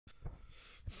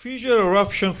Fissure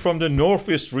eruption from the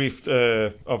northeast rift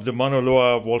of the Mauna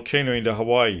Loa volcano in the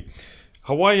Hawaii.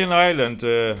 Hawaiian island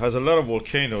has a lot of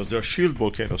volcanoes. They're shield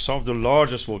volcanoes, some of the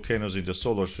largest volcanoes in the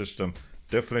solar system,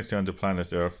 definitely on the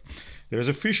planet Earth. There is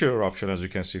a fissure eruption, as you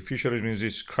can see. Fissure means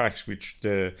these cracks which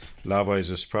the lava is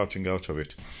sprouting out of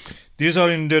it. These are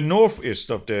in the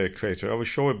northeast of the crater. I will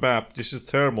show a map. This is a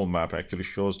thermal map, actually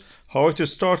shows how it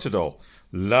started all.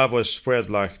 Lava spread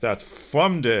like that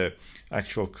from the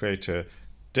actual crater.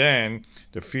 Then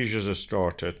the fissures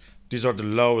started. These are the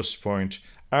lowest point.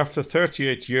 After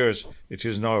 38 years, it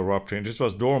is now erupting. This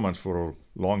was dormant for a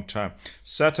long time.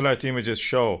 Satellite images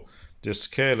show the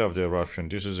scale of the eruption.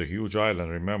 This is a huge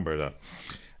island, remember that.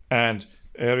 And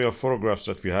aerial photographs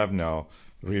that we have now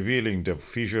revealing the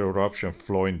fissure eruption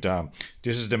flowing down.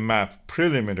 This is the map,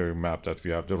 preliminary map that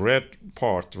we have. The red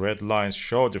part, red lines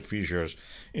show the fissures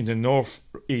in the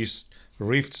northeast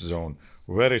rift zone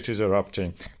where it is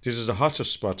erupting. This is the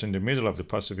hottest spot in the middle of the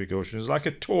Pacific Ocean. It's like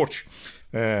a torch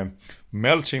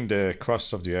melting the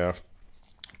crust of the earth,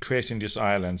 creating these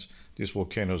islands. These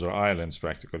volcanoes are islands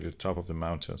practically at the top of the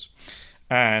mountains.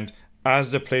 And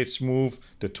as the plates move,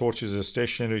 the torch is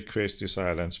stationary, creates these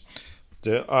islands.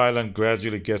 The island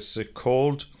gradually gets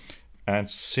cold and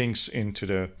sinks into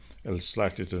the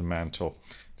slightly to the mantle.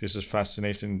 This is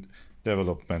fascinating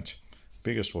development.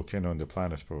 Biggest volcano on the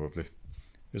planet probably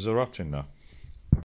is erupting now.